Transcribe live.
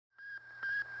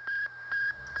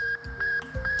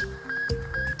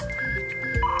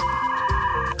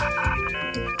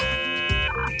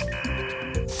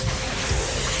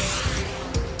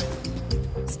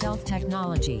stealth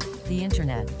technology, the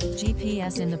internet,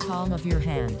 GPS in the palm of your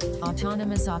hand,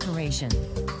 autonomous operation.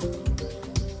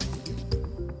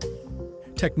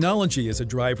 Technology is a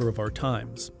driver of our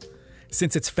times.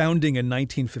 Since its founding in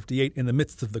 1958 in the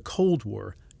midst of the Cold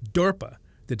War, DARPA,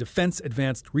 the Defense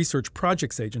Advanced Research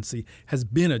Projects Agency, has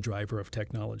been a driver of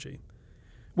technology.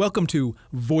 Welcome to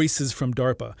Voices from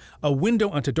DARPA, a window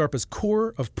onto DARPA's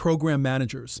core of program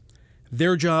managers.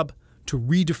 Their job, to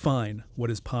redefine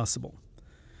what is possible.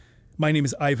 My name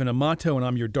is Ivan Amato, and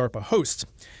I'm your DARPA host.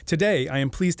 Today, I am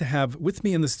pleased to have with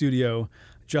me in the studio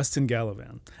Justin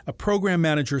Gallivan, a program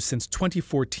manager since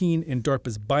 2014 in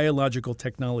DARPA's Biological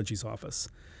Technologies Office.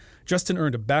 Justin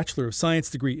earned a Bachelor of Science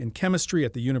degree in chemistry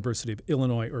at the University of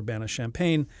Illinois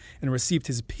Urbana-Champaign and received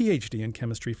his PhD in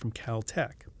chemistry from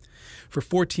Caltech. For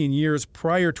 14 years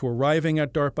prior to arriving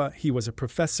at DARPA, he was a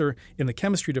professor in the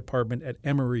chemistry department at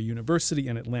Emory University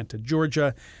in Atlanta,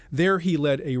 Georgia. There he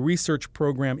led a research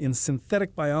program in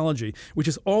synthetic biology, which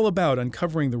is all about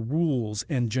uncovering the rules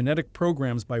and genetic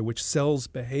programs by which cells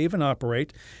behave and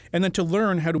operate, and then to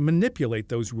learn how to manipulate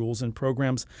those rules and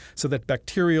programs so that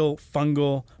bacterial,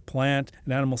 fungal, plant,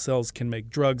 and animal cells can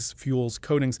make drugs, fuels,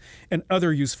 coatings, and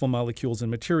other useful molecules and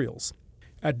materials.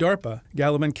 At DARPA,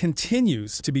 Gallivan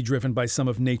continues to be driven by some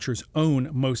of nature's own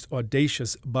most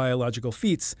audacious biological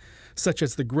feats, such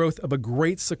as the growth of a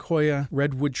great sequoia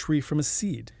redwood tree from a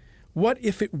seed. What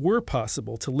if it were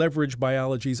possible to leverage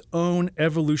biology's own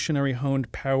evolutionary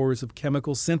honed powers of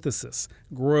chemical synthesis,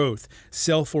 growth,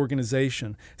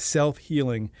 self-organization,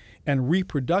 self-healing, and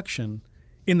reproduction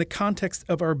in the context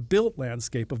of our built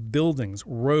landscape of buildings,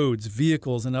 roads,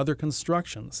 vehicles, and other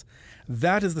constructions?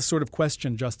 That is the sort of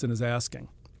question Justin is asking.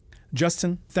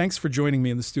 Justin, thanks for joining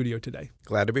me in the studio today.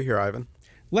 Glad to be here, Ivan.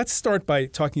 Let's start by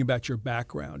talking about your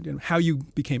background and how you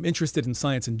became interested in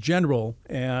science in general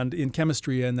and in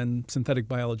chemistry and then synthetic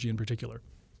biology in particular.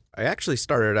 I actually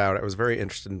started out, I was very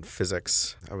interested in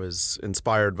physics. I was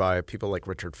inspired by people like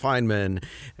Richard Feynman,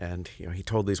 and he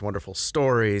told these wonderful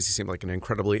stories. He seemed like an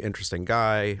incredibly interesting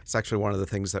guy. It's actually one of the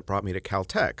things that brought me to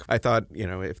Caltech. I thought,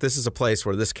 if this is a place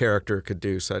where this character could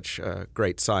do such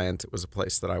great science, it was a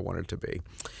place that I wanted to be.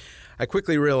 I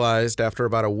quickly realized after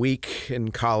about a week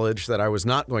in college that I was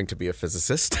not going to be a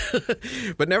physicist,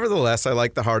 but nevertheless, I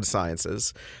liked the hard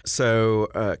sciences. So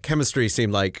chemistry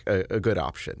seemed like a good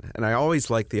option. And I always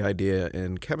liked the idea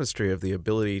in chemistry of the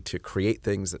ability to create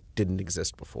things that didn't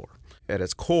exist before. At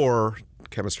its core,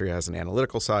 chemistry has an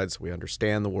analytical side, so we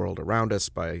understand the world around us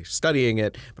by studying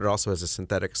it, but it also has a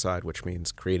synthetic side, which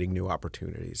means creating new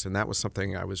opportunities. And that was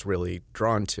something I was really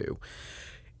drawn to.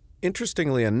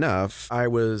 Interestingly enough, I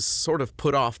was sort of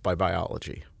put off by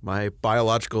biology. My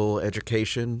biological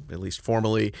education, at least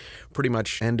formally, pretty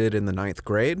much ended in the 9th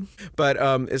grade. But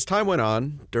as time went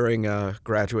on, during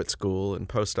graduate school and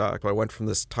postdoc, I went from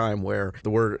this time where the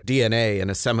word DNA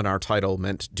in a seminar title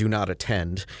meant do not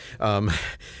attend,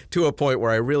 to a point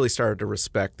where I really started to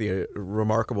respect the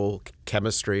remarkable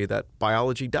chemistry that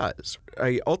biology does.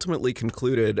 I ultimately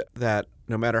concluded that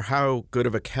no matter how good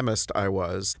of a chemist I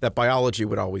was, that biology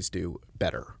would always do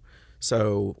better.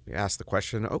 So we asked the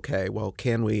question, okay, well,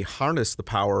 can we harness the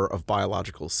power of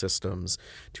biological systems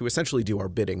to essentially do our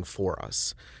bidding for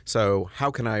us? So how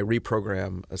can I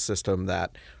reprogram a system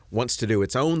that wants to do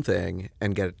its own thing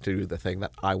and get it to do the thing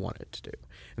that I want it to do?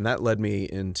 And that led me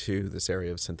into this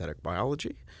area of synthetic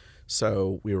biology.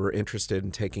 So we were interested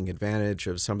in taking advantage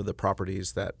of some of the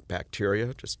properties that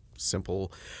bacteria, just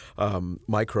simple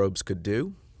microbes, could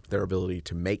do. Their ability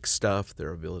to make stuff,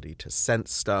 their ability to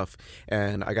sense stuff,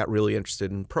 and I got really interested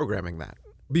in programming that.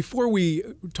 Before we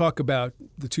talk about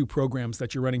the two programs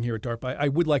that you're running here at DARPA, I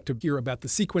would like to hear about the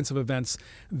sequence of events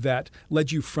that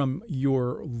led you from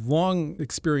your long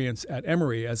experience at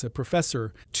Emory as a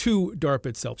professor to DARPA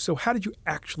itself. So how did you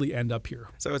actually end up here?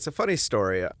 So it's a funny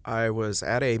story. I was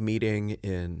at a meeting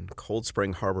in Cold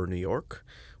Spring Harbor, New York,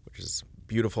 which is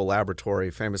beautiful laboratory,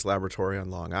 famous laboratory on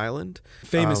Long Island.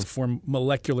 Famous for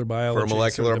molecular biology. For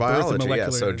molecular biology, molecular, yeah.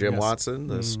 So Jim yes. Watson,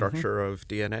 the structure of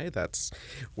DNA,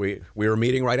 we were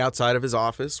meeting right outside of his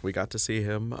office. We got to see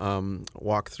him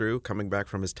walk through, coming back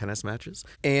from his tennis matches.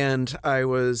 And I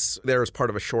was there as part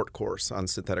of a short course on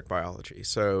synthetic biology.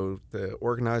 So the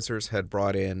organizers had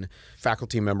brought in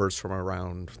faculty members from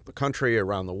around the country,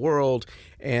 around the world.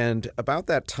 And about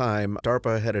that time,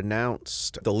 DARPA had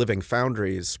announced the Living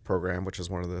Foundries program, which is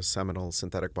one of the seminal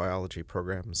synthetic biology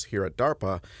programs here at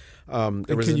DARPA. Can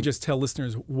you just tell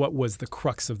listeners what was the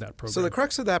crux of that program? So the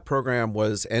crux of that program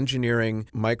was engineering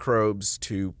microbes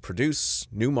to produce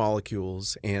new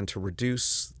molecules and to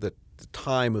reduce the the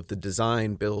time of the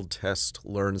design, build, test,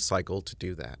 learn cycle to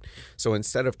do that. So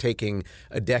instead of taking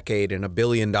a decade and $1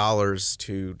 billion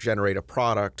to generate a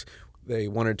product, they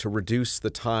wanted to reduce the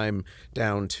time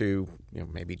down to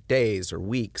maybe days or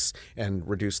weeks and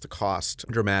reduce the cost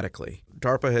dramatically.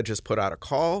 DARPA had just put out a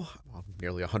call,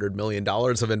 nearly $100 million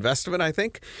of investment, I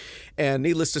think. And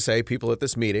needless to say, people at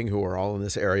this meeting who are all in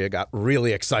this area got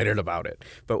really excited about it.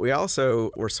 But we also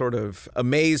were sort of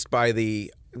amazed by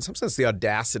in some sense, the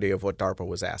audacity of what DARPA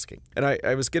was asking. And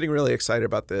I was getting really excited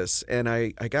about this. And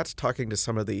I got to talking to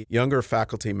some of the younger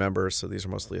faculty members. So these are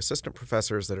mostly assistant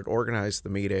professors that had organized the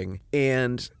meeting.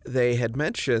 And they had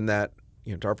mentioned that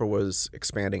DARPA was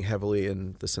expanding heavily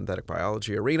in the synthetic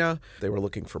biology arena. They were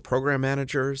looking for program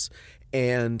managers.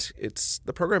 And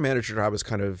the program manager job is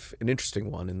kind of an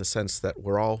interesting one in the sense that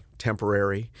we're all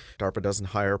temporary. DARPA doesn't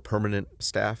hire permanent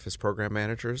staff as program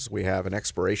managers. We have an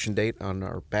expiration date on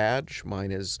our badge.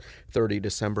 Mine is 30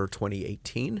 December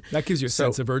 2018. That gives you a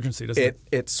sense of urgency, doesn't it?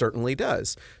 It certainly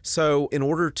does. So in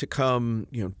order to come,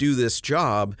 do this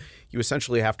job, you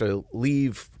essentially have to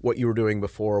leave what you were doing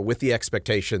before with the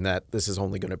expectation that this is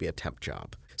only going to be a temp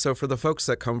job. So for the folks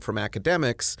that come from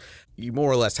academics, you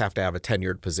more or less have to have a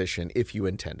tenured position if you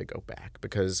intend to go back,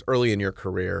 because early in your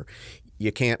career,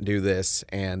 you can't do this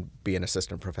and be an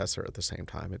assistant professor at the same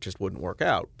time. It just wouldn't work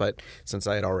out. But since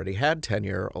I had already had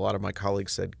tenure, a lot of my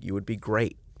colleagues said, you would be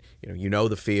great. You know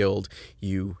the field.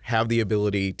 You have the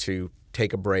ability to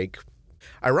take a break.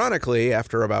 Ironically,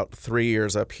 after about 3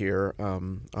 years up here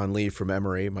on leave from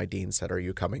Emory, my dean said, "Are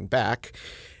you coming back?"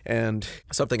 And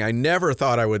something I never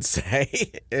thought I would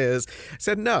say is, I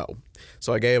said no.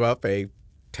 So I gave up a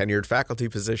tenured faculty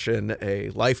position, a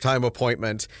lifetime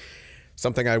appointment,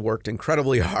 something I worked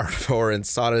incredibly hard for and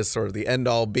saw as sort of the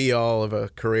end-all, be-all of a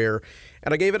career,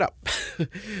 and I gave it up.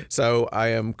 So I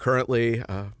am currently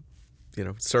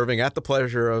serving at the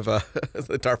pleasure of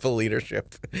the DARPA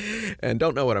leadership and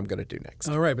don't know what I'm going to do next.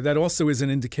 All right, but that also is an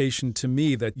indication to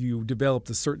me that you developed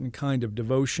a certain kind of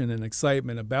devotion and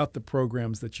excitement about the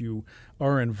programs that you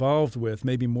are involved with,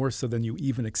 maybe more so than you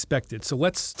even expected. So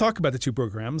let's talk about the two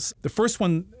programs. The first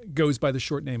one goes by the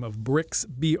short name of BRICS,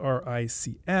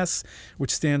 B-R-I-C-S,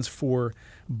 which stands for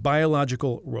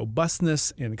Biological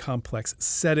Robustness in Complex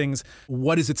Settings.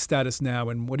 What is its status now,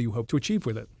 and what do you hope to achieve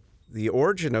with it? The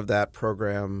origin of that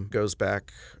program goes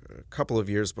back a couple of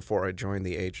years before I joined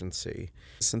the agency.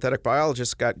 Synthetic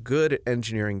biologists got good at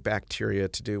engineering bacteria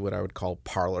to do what I would call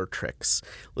parlor tricks,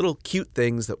 little cute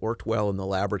things that worked well in the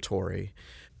laboratory.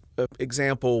 An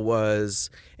example was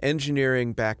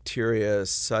engineering bacteria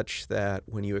such that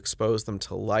when you expose them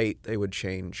to light, they would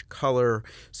change color,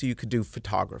 so you could do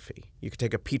photography. You could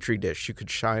take a petri dish, you could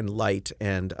shine light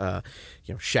and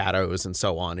shadows and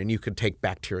so on, and you could take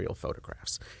bacterial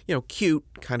photographs. Cute,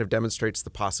 kind of demonstrates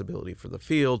the possibility for the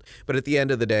field, but at the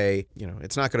end of the day,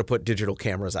 it's not going to put digital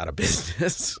cameras out of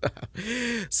business.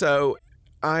 So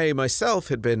I myself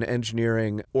had been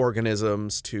engineering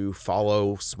organisms to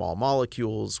follow small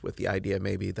molecules with the idea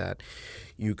maybe that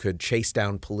you could chase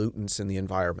down pollutants in the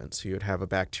environment. So you'd have a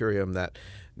bacterium that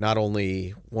not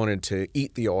only wanted to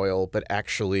eat the oil, but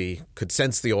actually could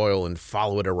sense the oil and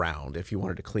follow it around if you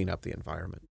wanted to clean up the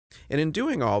environment. And in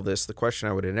doing all this, the question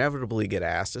I would inevitably get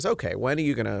asked is, okay, when are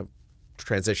you going to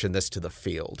transition this to the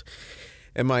field?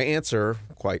 And my answer,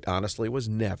 quite honestly, was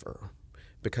never.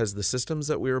 Because the systems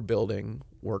that we were building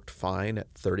worked fine at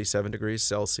 37 degrees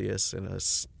Celsius in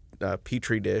a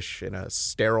petri dish in a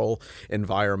sterile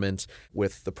environment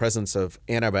with the presence of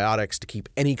antibiotics to keep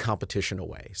any competition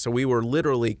away. So we were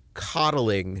literally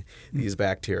coddling these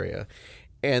bacteria,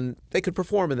 and they could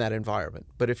perform in that environment.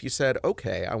 But if you said,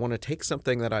 okay, I want to take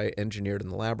something that I engineered in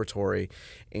the laboratory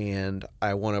and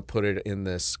I want to put it in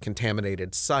this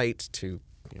contaminated site to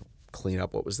clean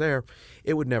up what was there,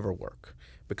 it would never work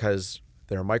because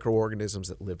there are microorganisms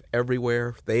that live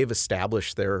everywhere. They've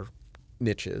established their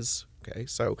niches. Okay,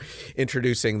 so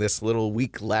introducing this little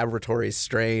weak laboratory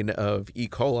strain of E.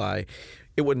 coli,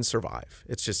 it wouldn't survive.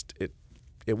 It's just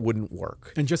it wouldn't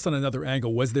work. And just on another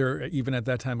angle, was there even at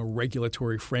that time a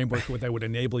regulatory framework that would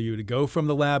enable you to go from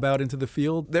the lab out into the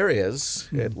field? There is.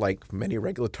 Like many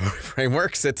regulatory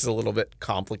frameworks, it's a little bit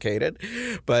complicated,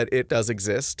 but it does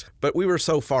exist. But we were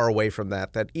so far away from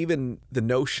that even the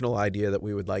notional idea that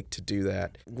we would like to do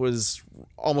that was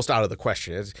almost out of the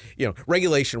question.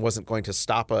 Regulation wasn't going to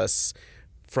stop us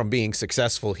from being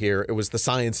successful here. It was the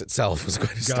science itself was going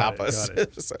to stop us.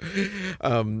 So,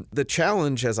 the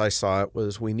challenge, as I saw it,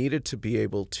 was we needed to be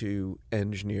able to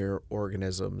engineer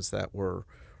organisms that were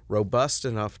robust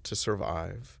enough to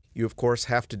survive, You, of course,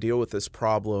 have to deal with this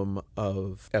problem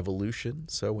of evolution.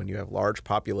 So when you have large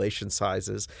population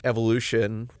sizes,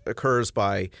 evolution occurs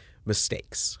by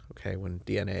mistakes. Okay, when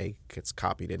DNA gets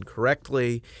copied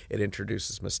incorrectly, it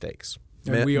introduces mistakes.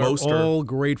 And we are all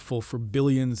grateful for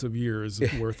billions of years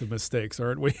worth of mistakes,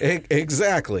 aren't we?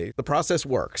 Exactly. The process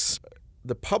works.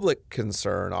 The public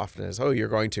concern often is, oh, you're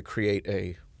going to create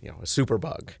a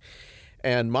superbug.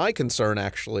 And my concern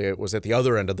actually was at the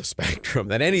other end of the spectrum,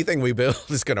 that anything we build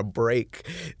is going to break.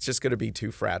 It's just going to be too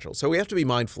fragile. So we have to be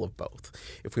mindful of both.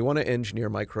 If we want to engineer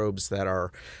microbes that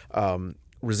are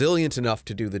resilient enough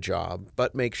to do the job,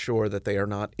 but make sure that they are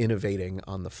not innovating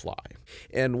on the fly.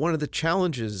 And one of the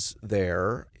challenges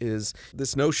there is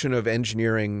this notion of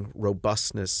engineering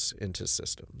robustness into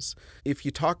systems. If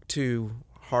you talk to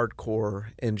hardcore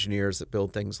engineers that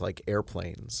build things like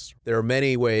airplanes, there are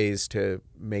many ways to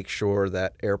make sure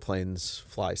that airplanes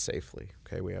fly safely.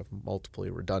 Okay, we have multiply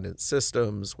redundant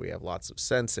systems, we have lots of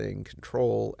sensing,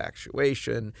 control,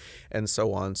 actuation, and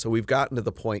so on. So we've gotten to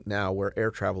the point now where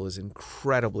air travel is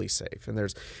incredibly safe, and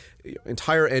there's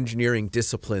entire engineering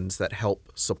disciplines that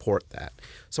help support that.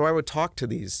 So I would talk to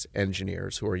these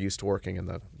engineers who are used to working in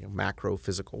the macro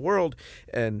physical world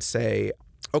and say,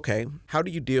 okay, how do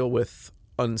you deal with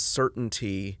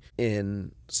uncertainty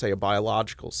in, say, a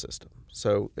biological system?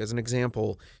 So as an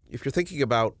example, if you're thinking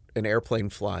about an airplane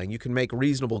flying, you can make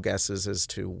reasonable guesses as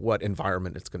to what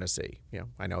environment it's going to see.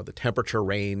 I know the temperature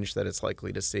range that it's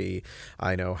likely to see.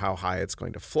 I know how high it's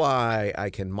going to fly. I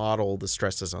can model the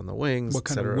stresses on the wings, what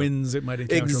kind of winds it might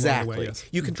encounter exactly. along the way. Yes.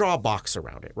 You can draw a box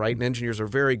around it, right? And engineers are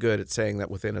very good at saying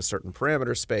that within a certain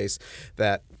parameter space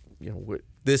that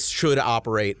this should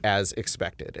operate as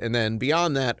expected. And then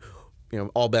beyond that,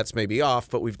 all bets may be off,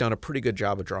 but we've done a pretty good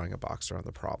job of drawing a box around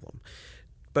the problem.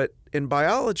 But in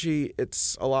biology,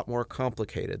 it's a lot more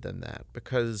complicated than that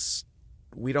because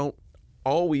we don't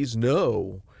always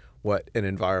know what an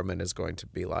environment is going to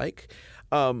be like.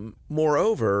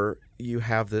 Moreover, you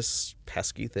have this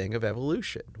pesky thing of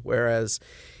evolution, whereas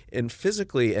in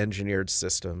physically engineered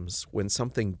systems, when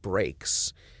something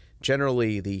breaks,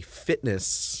 generally the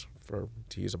fitness,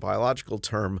 to use a biological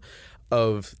term,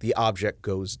 of the object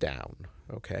goes down.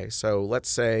 Okay, so let's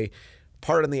say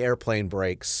part of the airplane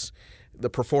breaks, the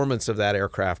performance of that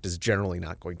aircraft is generally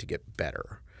not going to get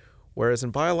better. Whereas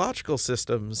in biological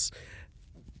systems,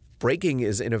 breaking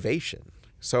is innovation.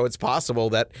 So it's possible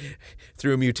that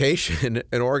through a mutation,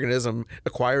 an organism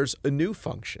acquires a new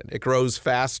function. It grows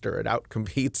faster. It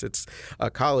outcompetes its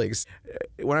colleagues.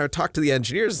 When I talk to the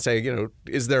engineers and say,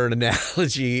 is there an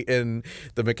analogy in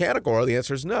the mechanical world? The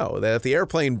answer is no. That if the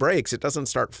airplane breaks, it doesn't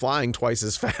start flying twice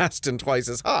as fast and twice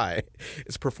as high.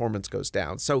 Its performance goes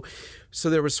down. So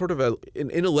there was sort of an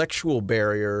intellectual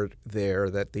barrier there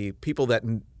that the people that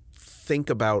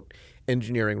think about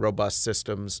engineering robust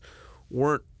systems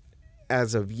weren't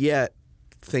as of yet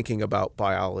thinking about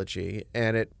biology,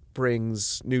 and it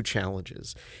brings new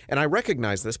challenges. And I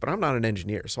recognize this, but I'm not an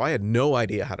engineer, so I had no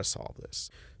idea how to solve this.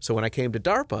 So when I came to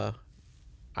DARPA,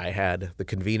 I had the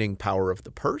convening power of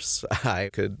the purse. I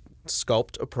could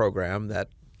sculpt a program that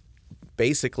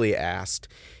basically asked,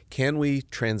 can we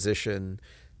transition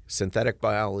synthetic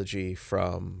biology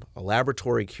from a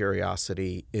laboratory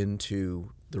curiosity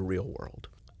into the real world?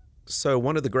 So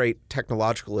one of the great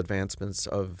technological advancements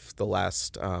of the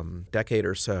last decade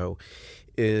or so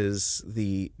is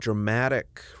the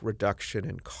dramatic reduction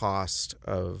in cost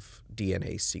of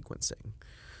DNA sequencing.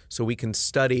 So we can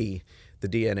study the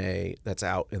DNA that's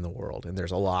out in the world, and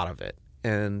there's a lot of it.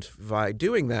 And by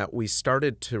doing that, we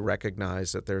started to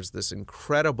recognize that there's this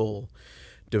incredible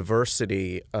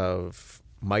diversity of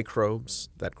microbes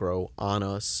that grow on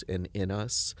us and in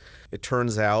us. It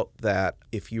turns out that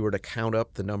if you were to count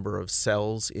up the number of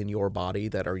cells in your body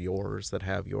that are yours, that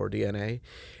have your DNA,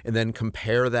 and then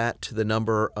compare that to the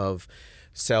number of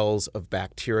cells of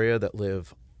bacteria that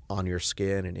live on your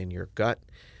skin and in your gut,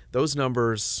 those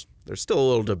numbers, there's still a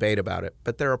little debate about it,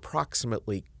 but they're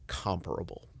approximately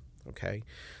comparable. Okay?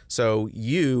 So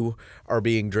you are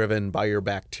being driven by your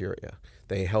bacteria.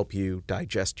 They help you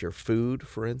digest your food,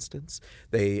 for instance.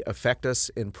 They affect us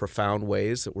in profound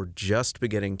ways that we're just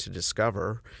beginning to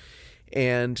discover.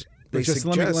 And they suggest...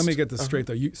 Let me get this straight,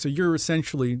 though. So you're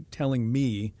essentially telling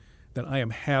me that I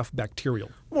am half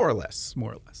bacterial. More or less.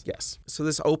 More or less. Yes. So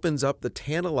this opens up the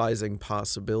tantalizing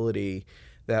possibility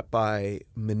that by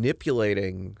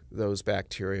manipulating those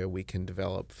bacteria, we can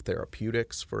develop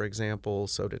therapeutics, for example,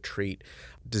 so to treat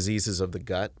diseases of the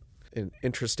gut. An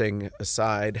interesting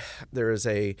aside, there is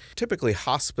a typically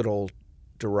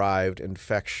hospital-derived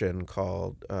infection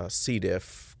called C.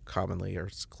 diff commonly, or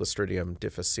it's Clostridium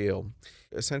difficile.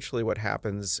 Essentially what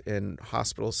happens in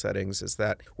hospital settings is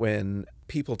that when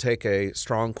people take a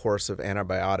strong course of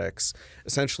antibiotics,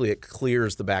 essentially it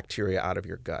clears the bacteria out of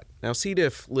your gut. Now, C.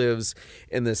 diff lives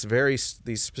in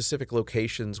these specific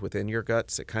locations within your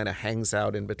guts. It kind of hangs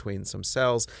out in between some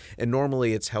cells, and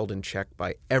normally it's held in check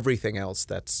by everything else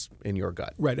that's in your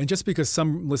gut. Right, and just because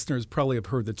some listeners probably have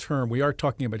heard the term, we are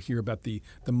talking about the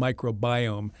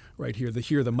microbiome right here. The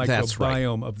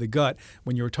microbiome of the gut.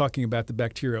 When you're talking about the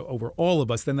bacteria over all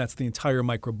of us, then that's the entire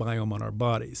microbiome on our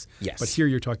bodies. Yes. But here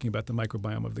you're talking about the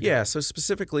microbiome of the gut. Yeah, so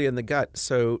specifically in the gut.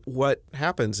 So what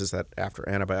happens is that after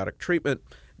antibiotic treatment,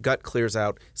 gut clears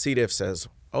out. C. diff says,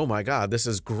 oh my God, this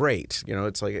is great.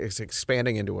 It's like it's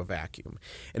expanding into a vacuum.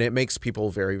 And it makes people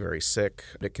very, very sick.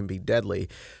 It can be deadly.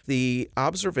 The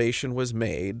observation was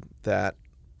made that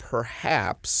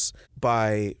perhaps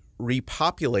by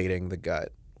repopulating the gut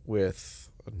with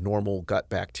normal gut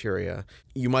bacteria,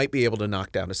 you might be able to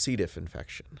knock down a C. diff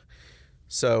infection.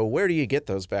 So where do you get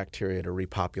those bacteria to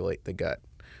repopulate the gut?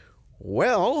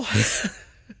 Well,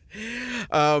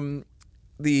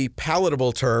 the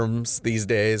palatable terms these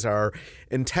days are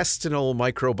intestinal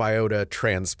microbiota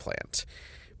transplant.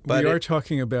 But we are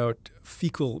talking about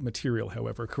fecal material,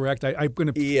 however, correct? I'm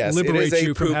going to liberate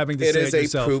you from having to say it yourself. It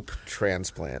is a poop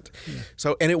transplant.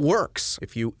 Yeah. And it works.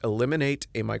 If you eliminate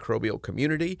a microbial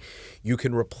community, you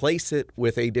can replace it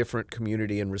with a different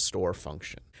community and restore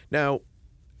function. Now,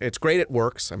 it's great it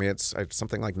works. I mean, it's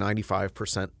something like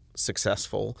 95%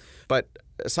 successful. But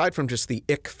aside from just the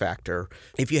ick factor,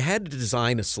 if you had to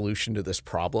design a solution to this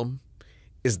problem,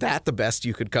 is that the best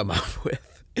you could come up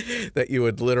with? That you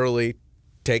would literally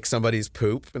take somebody's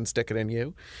poop and stick it in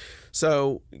you?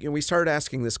 So we started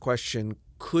asking this question,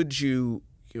 could you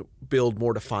build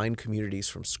more defined communities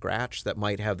from scratch that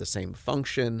might have the same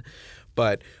function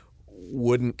but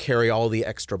wouldn't carry all the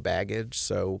extra baggage?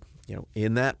 So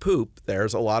in that poop,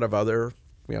 there's a lot of other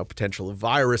potential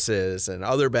viruses and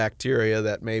other bacteria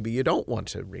that maybe you don't want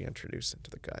to reintroduce into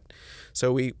the gut.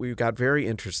 So we got very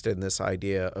interested in this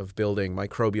idea of building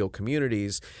microbial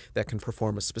communities that can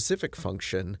perform a specific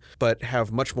function but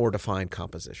have much more defined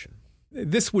composition.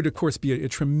 This would, of course, be a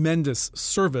tremendous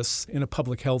service in a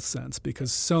public health sense because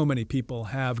so many people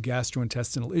have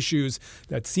gastrointestinal issues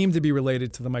that seem to be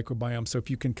related to the microbiome. So if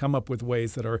you can come up with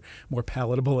ways that are more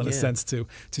palatable in a sense to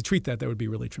treat that would be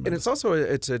really tremendous. And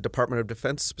it's a Department of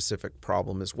Defense specific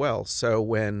problem as well. So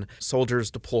when soldiers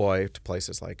deploy to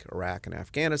places like Iraq and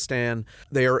Afghanistan,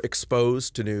 they are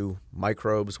exposed to new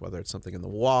microbes, whether it's something in the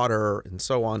water and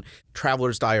so on.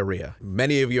 Traveler's diarrhea.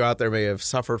 Many of you out there may have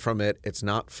suffered from it. It's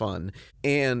not fun.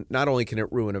 And not only can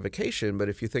it ruin a vacation, but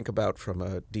if you think about from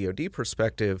a DoD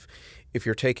perspective, if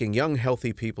you're taking young,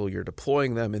 healthy people, you're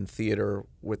deploying them in theater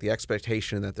with the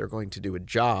expectation that they're going to do a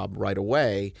job right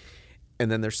away,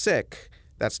 and then they're sick,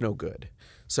 that's no good.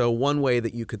 So one way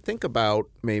that you could think about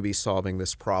maybe solving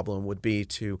this problem would be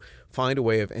to find a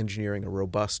way of engineering a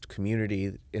robust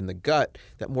community in the gut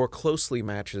that more closely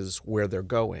matches where they're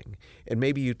going. And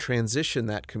maybe you transition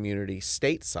that community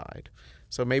stateside.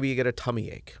 So maybe you get a tummy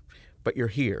ache, but you're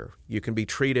here. You can be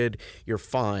treated, you're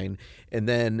fine, and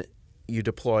then you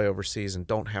deploy overseas and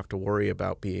don't have to worry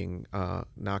about being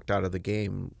knocked out of the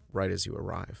game right as you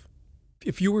arrive.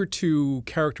 If you were to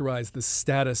characterize the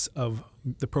status of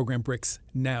the program BRICS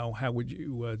now, how would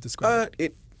you describe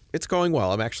it? It's going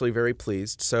well. I'm actually very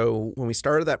pleased. So when we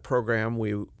started that program,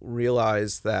 we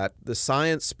realized that the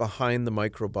science behind the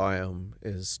microbiome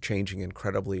is changing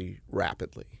incredibly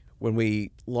rapidly. When we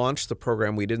launched the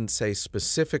program, we didn't say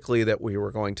specifically that we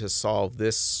were going to solve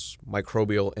this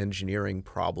microbial engineering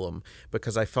problem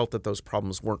because I felt that those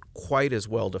problems weren't quite as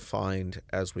well defined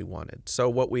as we wanted.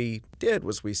 So what we did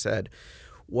was we said,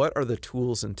 what are the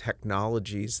tools and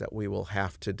technologies that we will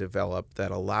have to develop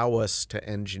that allow us to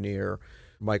engineer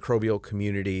microbial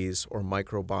communities or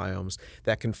microbiomes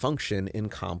that can function in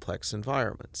complex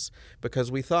environments?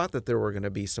 Because we thought that there were going to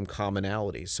be some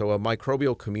commonalities. So a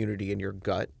microbial community in your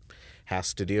gut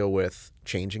has to deal with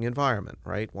changing environment,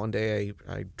 right? One day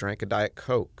I drank a Diet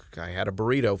Coke. I had a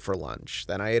burrito for lunch.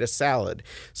 Then I ate a salad.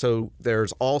 So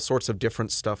there's all sorts of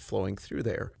different stuff flowing through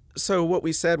there. So what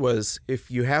we said was if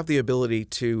you have the ability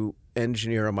to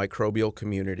engineer a microbial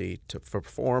community to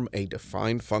perform a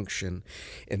defined function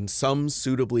in some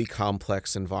suitably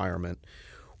complex environment,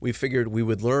 we figured we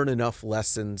would learn enough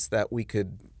lessons that we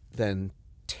could then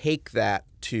take that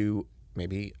to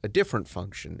maybe a different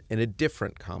function in a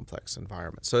different complex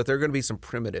environment. So that there are going to be some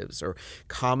primitives or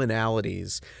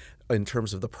commonalities in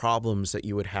terms of the problems that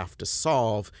you would have to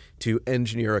solve to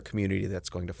engineer a community that's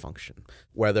going to function.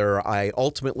 Whether I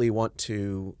ultimately want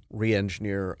to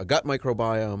re-engineer a gut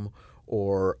microbiome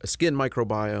or a skin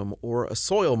microbiome or a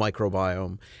soil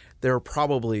microbiome, there are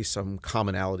probably some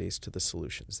commonalities to the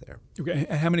solutions there. Okay.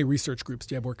 And how many research groups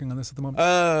do you have working on this at the moment?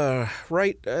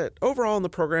 Overall in the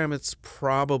program, it's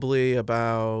probably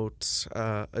about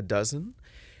a dozen.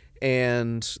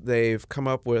 And they've come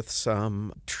up with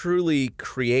some truly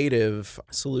creative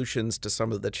solutions to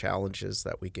some of the challenges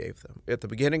that we gave them. At the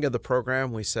beginning of the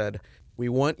program, we said, we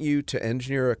want you to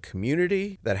engineer a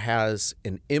community that has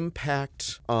an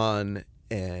impact on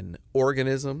an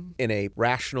organism in a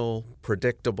rational,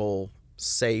 predictable,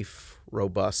 safe,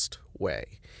 robust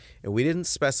way. And we didn't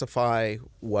specify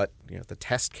what the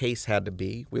test case had to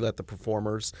be. We let the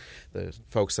performers, the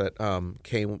folks that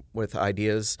came with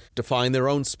ideas, define their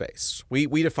own space. We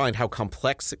defined how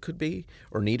complex it could be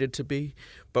or needed to be,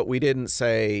 but we didn't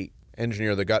say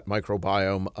engineer the gut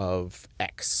microbiome of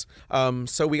X.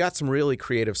 So we got some really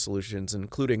creative solutions,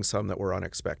 including some that were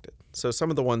unexpected. So some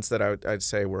of the ones that I'd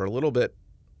say were a little bit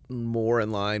more in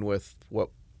line with what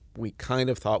we kind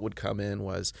of thought would come in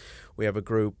was we have a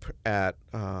group at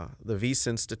the Wyss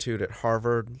Institute at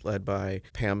Harvard led by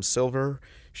Pam Silver.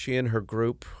 She and her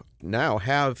group now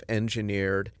have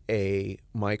engineered a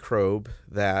microbe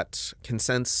that can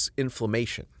sense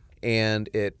inflammation, and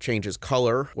it changes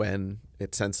color when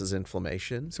it senses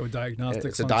inflammation. So a diagnostic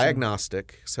It's function. a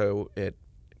diagnostic, so it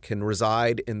can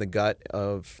reside in the gut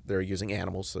of, they're using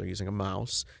animals, so they're using a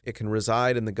mouse. It can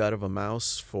reside in the gut of a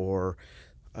mouse for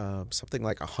something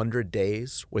like 100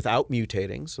 days without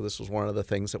mutating. So this was one of the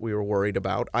things that we were worried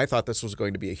about. I thought this was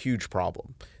going to be a huge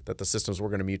problem, that the systems were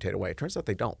going to mutate away. It turns out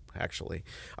they don't, actually.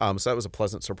 So that was a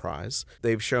pleasant surprise.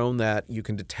 They've shown that you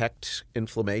can detect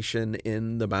inflammation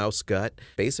in the mouse gut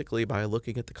basically by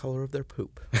looking at the color of their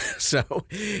poop. So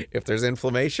if there's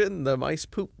inflammation, the mice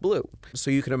poop blue. So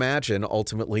you can imagine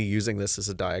ultimately using this as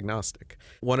a diagnostic.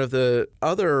 One of the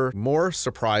other more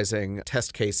surprising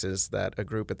test cases that a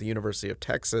group at the University of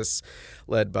Texas,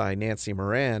 led by Nancy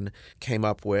Moran, came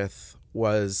up with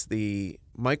was the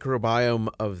microbiome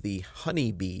of the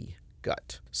honeybee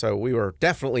gut. So we were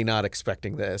definitely not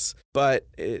expecting this, but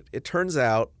it turns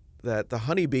out that the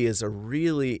honeybee is a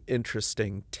really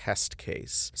interesting test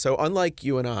case. So unlike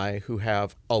you and I, who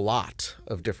have a lot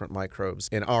of different microbes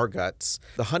in our guts,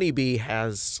 the honeybee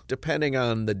has, depending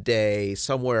on the day,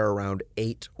 somewhere around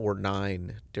 8 or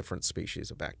 9 different species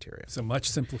of bacteria. So much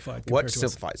simplified. Much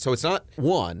simplified. So it's not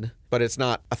one, but it's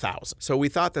not 1,000. So we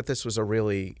thought that this was a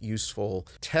really useful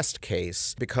test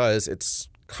case because it's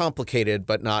complicated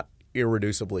but not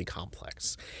irreducibly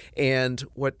complex. And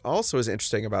what also is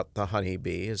interesting about the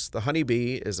honeybee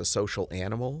is a social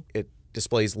animal. It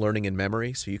displays learning and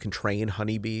memory, so you can train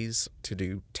honeybees to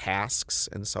do tasks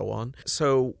and so on.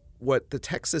 So what the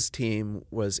Texas team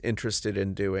was interested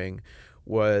in doing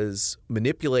was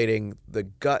manipulating the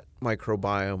gut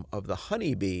microbiome of the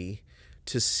honeybee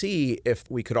to see if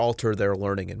we could alter their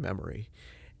learning and memory.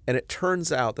 And it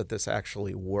turns out that this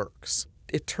actually works.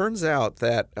 It turns out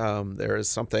that there is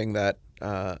something that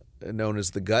known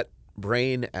as the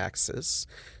gut-brain axis.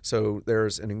 So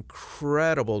there's an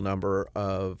incredible number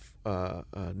of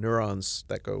neurons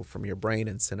that go from your brain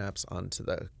and synapse onto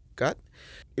the gut.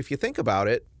 If you think about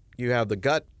it, you have the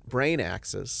gut-brain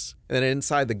axis, and then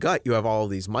inside the gut you have all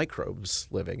of these microbes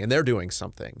living, and they're doing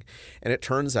something. And it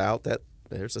turns out that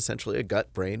there's essentially a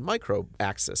gut-brain microbe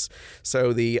axis.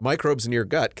 So the microbes in your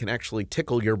gut can actually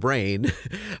tickle your brain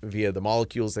via the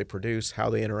molecules they produce, how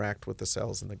they interact with the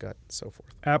cells in the gut, and so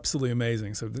forth. Absolutely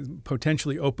amazing. So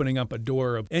potentially opening up a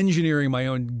door of engineering my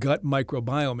own gut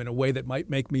microbiome in a way that might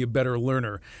make me a better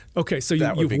learner. Okay, so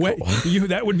that would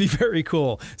be very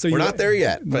cool. So we're not there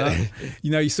yet, but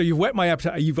so you've whet my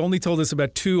appetite. You've only told us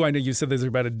about 2. I know you said there's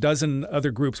about a dozen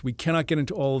other groups. We cannot get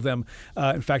into all of them.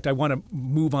 In fact, I want to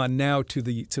move on now to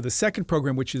the second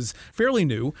program, which is fairly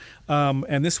new,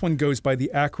 and this one goes by the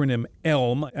acronym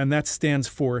ELM, and that stands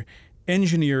for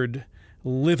Engineered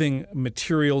Living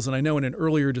Materials. And I know in an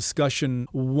earlier discussion,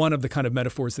 one of the kind of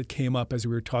metaphors that came up as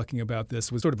we were talking about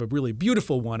this was sort of a really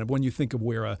beautiful one of when you think of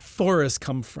where a forest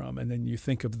comes from, and then you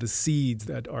think of the seeds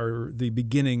that are the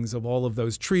beginnings of all of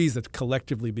those trees that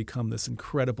collectively become this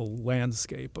incredible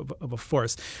landscape of a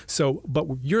forest. So, but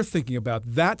you're thinking about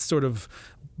that sort of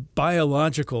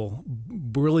biological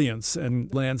brilliance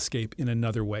and landscape in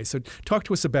another way. So talk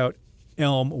to us about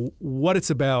ELM, what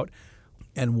it's about,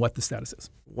 and what the status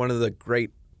is. One of the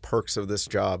great perks of this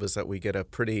job is that we get a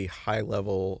pretty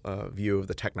high-level view of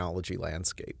the technology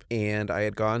landscape. And I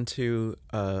had gone to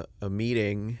a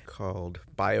meeting called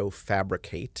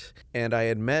Biofabricate, and I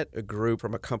had met a group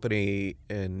from a company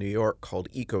in New York called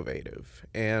Ecovative.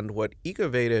 And what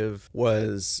Ecovative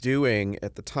was doing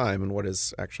at the time, and what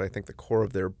is actually, I think, the core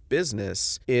of their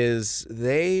business, is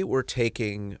they were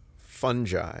taking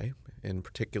fungi, in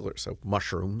particular, so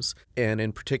mushrooms, and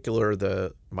in particular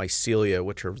the mycelia,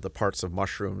 which are the parts of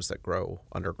mushrooms that grow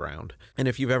underground. And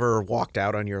if you've ever walked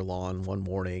out on your lawn one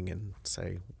morning and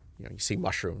say, you see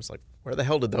mushrooms, like, where the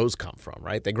hell did those come from,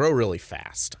 right? They grow really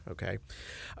fast, okay?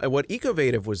 And what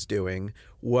Ecovative was doing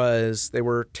was they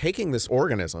were taking this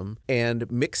organism and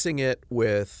mixing it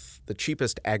with the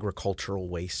cheapest agricultural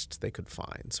waste they could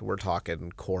find. So we're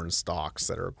talking corn stalks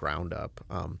that are ground up.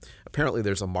 Apparently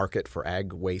there's a market for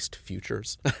ag waste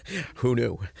futures. Who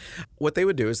knew? What they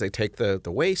would do is they take the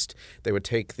waste, they would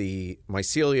take the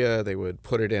mycelia, they would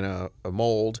put it in a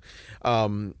mold,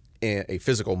 a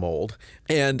physical mold.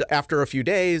 And after a few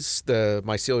days, the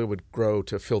mycelia would grow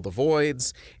to fill the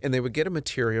voids, and they would get a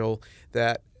material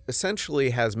that essentially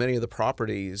has many of the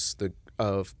properties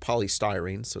of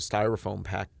polystyrene, so styrofoam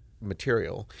pack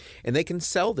material, and they can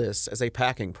sell this as a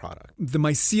packing product. The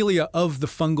mycelia of the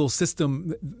fungal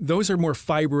system, those are more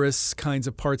fibrous kinds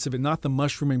of parts of it, not the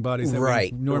mushrooming bodies that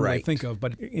we normally think of.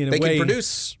 But in a way, they can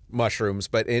produce mushrooms,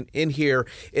 but in here,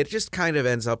 it just kind of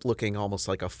ends up looking almost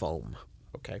like a foam.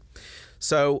 Okay.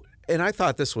 So, and I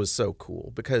thought this was so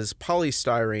cool because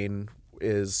polystyrene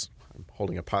is, I'm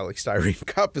holding a polystyrene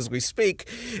cup as we speak,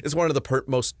 is one of the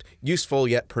most useful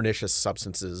yet pernicious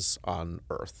substances on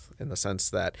Earth, in the sense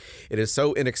that it is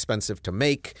so inexpensive to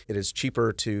make, it is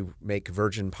cheaper to make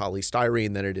virgin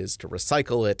polystyrene than it is to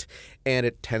recycle it, and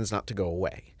it tends not to go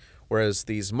away. Whereas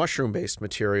these mushroom-based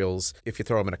materials, if you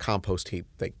throw them in a compost heap,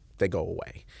 they go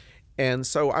away. And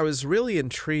so I was really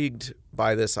intrigued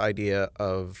by this idea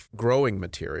of growing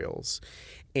materials.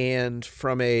 And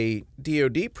from a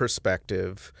DoD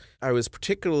perspective, I was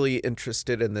particularly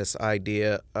interested in this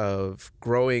idea of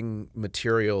growing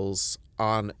materials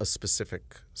on a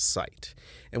specific site.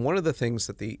 And one of the things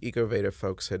that the Ecovative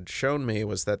folks had shown me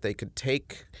was that they could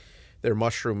take their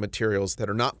mushroom materials that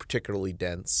are not particularly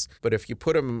dense, but if you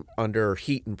put them under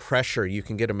heat and pressure, you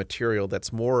can get a material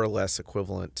that's more or less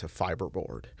equivalent to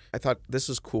fiberboard. I thought this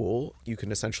is cool. You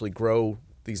can essentially grow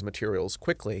these materials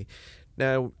quickly.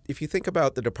 Now, if you think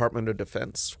about the Department of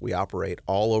Defense, we operate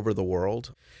all over the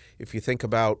world. If you think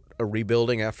about a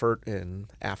rebuilding effort in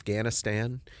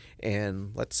Afghanistan,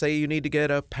 and let's say you need to get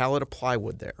a pallet of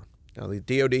plywood there. Now, the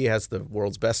DoD has the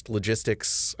world's best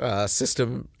logistics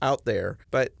system out there,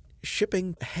 but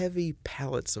shipping heavy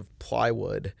pallets of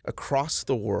plywood across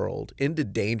the world into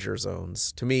danger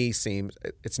zones, to me, seems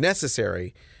it's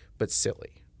necessary, but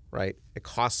silly, right? It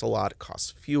costs a lot. It costs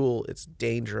fuel. It's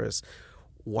dangerous.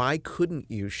 Why couldn't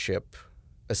you ship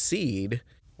a seed,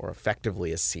 or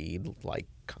effectively a seed like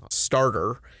a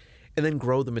starter, and then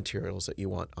grow the materials that you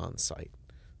want on site?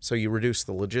 So you reduce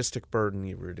the logistic burden,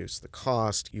 you reduce the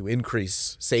cost, you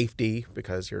increase safety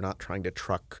because you're not trying to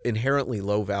truck inherently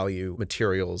low-value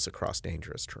materials across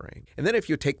dangerous terrain. And then if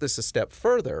you take this a step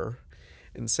further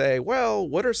and say, well,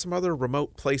 what are some other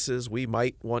remote places we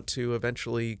might want to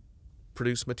eventually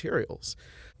produce materials?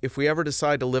 If we ever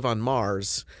decide to live on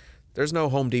Mars, there's no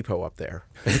Home Depot up there.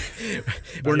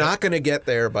 We're not going to get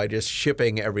there by just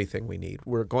shipping everything we need.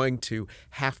 We're going to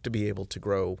have to be able to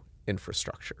grow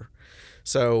infrastructure.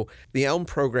 So the ELM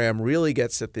program really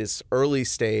gets at this early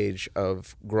stage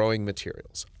of growing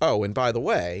materials. Oh, and by the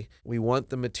way, we want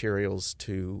the materials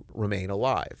to remain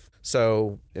alive.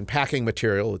 So in packing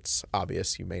material, it's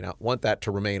obvious you may not want that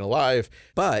to remain alive,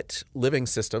 but living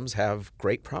systems have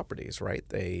great properties, right?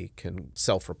 They can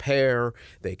self-repair,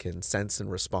 they can sense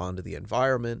and respond to the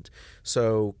environment.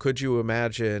 So could you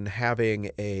imagine having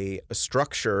a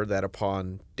structure that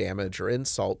upon damage or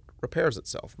insult repairs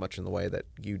itself, much in the way that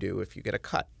you do if you get a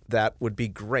cut? That would be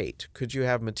great. Could you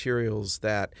have materials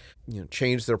that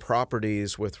change their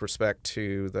properties with respect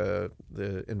to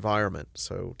the environment?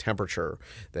 So temperature,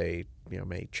 they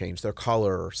may change their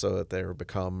color so that they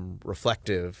become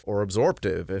reflective or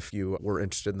absorptive if you were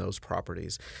interested in those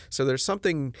properties. So there's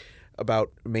something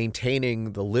about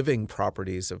maintaining the living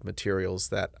properties of materials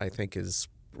that I think is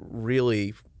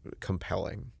really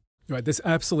compelling. Right. This is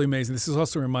absolutely amazing. This is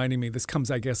also reminding me, this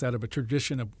comes, I guess, out of a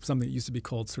tradition of something that used to be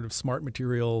called sort of smart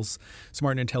materials,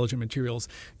 smart and intelligent materials.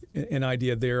 An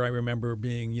idea there I remember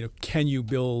being, can you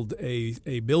build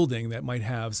a building that might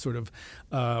have sort of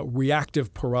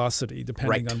reactive porosity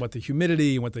depending on what the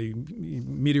humidity and what the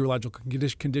meteorological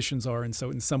conditions are. And so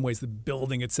in some ways the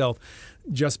building itself,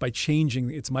 just by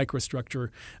changing its microstructure,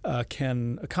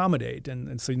 can accommodate.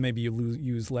 And so maybe you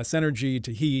use less energy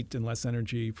to heat and less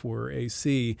energy for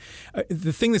AC.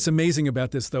 The thing that's amazing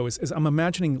about this, though, is I'm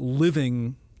imagining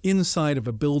living inside of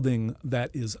a building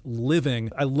that is living.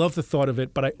 I love the thought of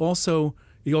it, but it also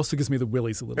gives me the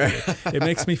willies a little bit. It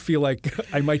makes me feel like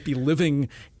I might be living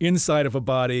inside of a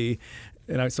body.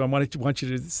 And so I want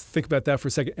you to think about that for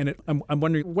a second. And I'm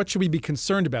wondering, what should we be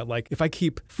concerned about? Like, if I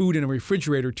keep food in a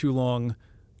refrigerator too long,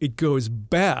 it goes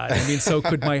bad. I mean, so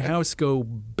could my house go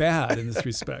bad in this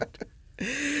respect?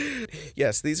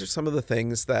 Yes, these are some of the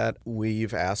things that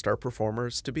we've asked our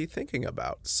performers to be thinking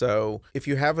about. So if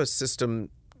you have a system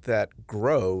that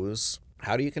grows,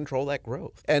 how do you control that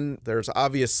growth? And there's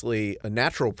obviously a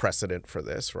natural precedent for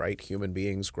this, right? Human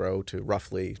beings grow to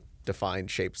roughly defined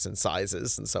shapes and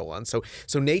sizes and so on. So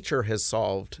nature has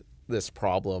solved this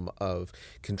problem of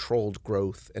controlled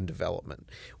growth and development.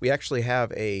 We actually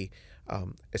have a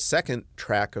second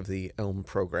track of the ELM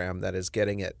program that is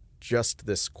getting at just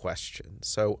this question.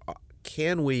 So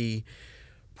can we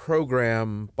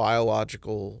program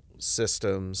biological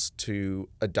systems to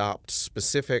adopt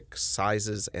specific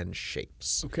sizes and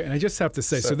shapes? Okay, and I just have to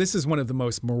say, so this is one of the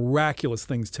most miraculous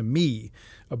things to me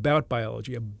about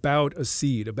biology, about a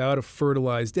seed, about a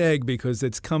fertilized egg, because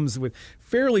it comes with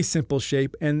fairly simple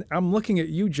shape. And I'm looking at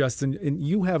you, Justin, and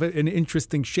you have an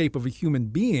interesting shape of a human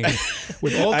being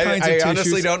with all kinds of tissues. I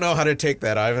honestly don't know how to take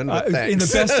that, Ivan, but thanks.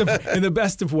 In the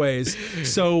best of ways.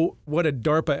 So what a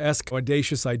DARPA-esque,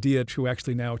 audacious idea to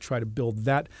actually now try to build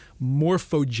that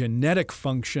morphogenetic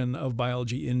function of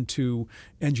biology into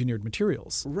engineered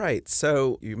materials. Right.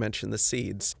 So you mentioned the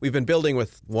seeds. We've been building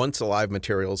with once alive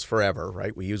materials forever,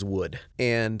 right? We use wood.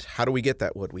 And how do we get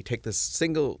that wood? We take this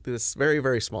very,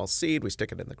 very small seed, we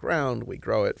stick it in the ground, we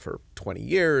grow it for 20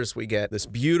 years, we get this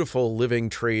beautiful living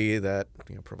tree that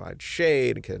provides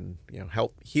shade, it can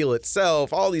help heal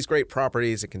itself, all these great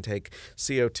properties. It can take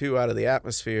CO2 out of the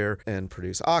atmosphere and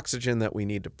produce oxygen that we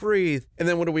need to breathe. And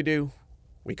then what do?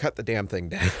 We cut the damn thing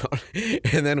down,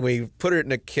 and then we put it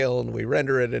in a kiln, we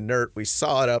render it inert, we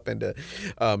saw it up into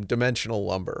dimensional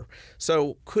lumber.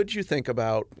 So could you think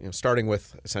about starting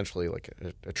with essentially like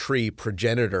a tree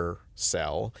progenitor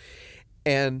cell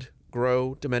and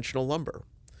grow dimensional lumber?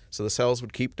 So the cells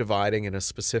would keep dividing in a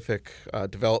specific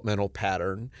developmental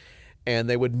pattern, and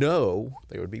they would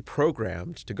be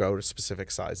programmed to go to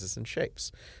specific sizes and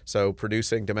shapes. So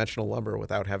producing dimensional lumber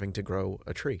without having to grow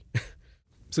a tree.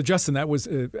 So, Justin, that was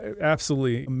an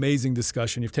absolutely amazing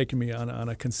discussion. You've taken me on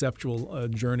a conceptual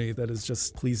journey that is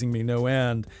just pleasing me no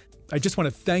end. I just want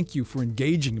to thank you for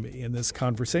engaging me in this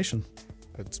conversation.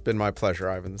 It's been my pleasure,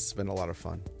 Ivan. This has been a lot of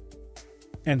fun.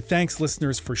 And thanks,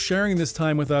 listeners, for sharing this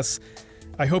time with us.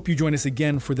 I hope you join us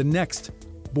again for the next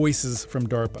Voices from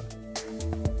DARPA.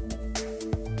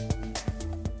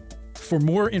 For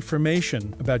more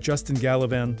information about Justin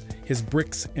Gallivan, his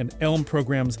BRICS and ELM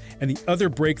programs, and the other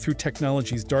breakthrough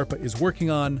technologies DARPA is working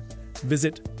on,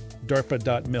 visit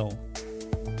darpa.mil.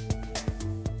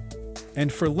 And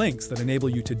for links that enable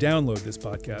you to download this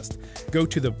podcast, go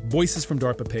to the Voices from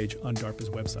DARPA page on DARPA's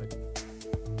website.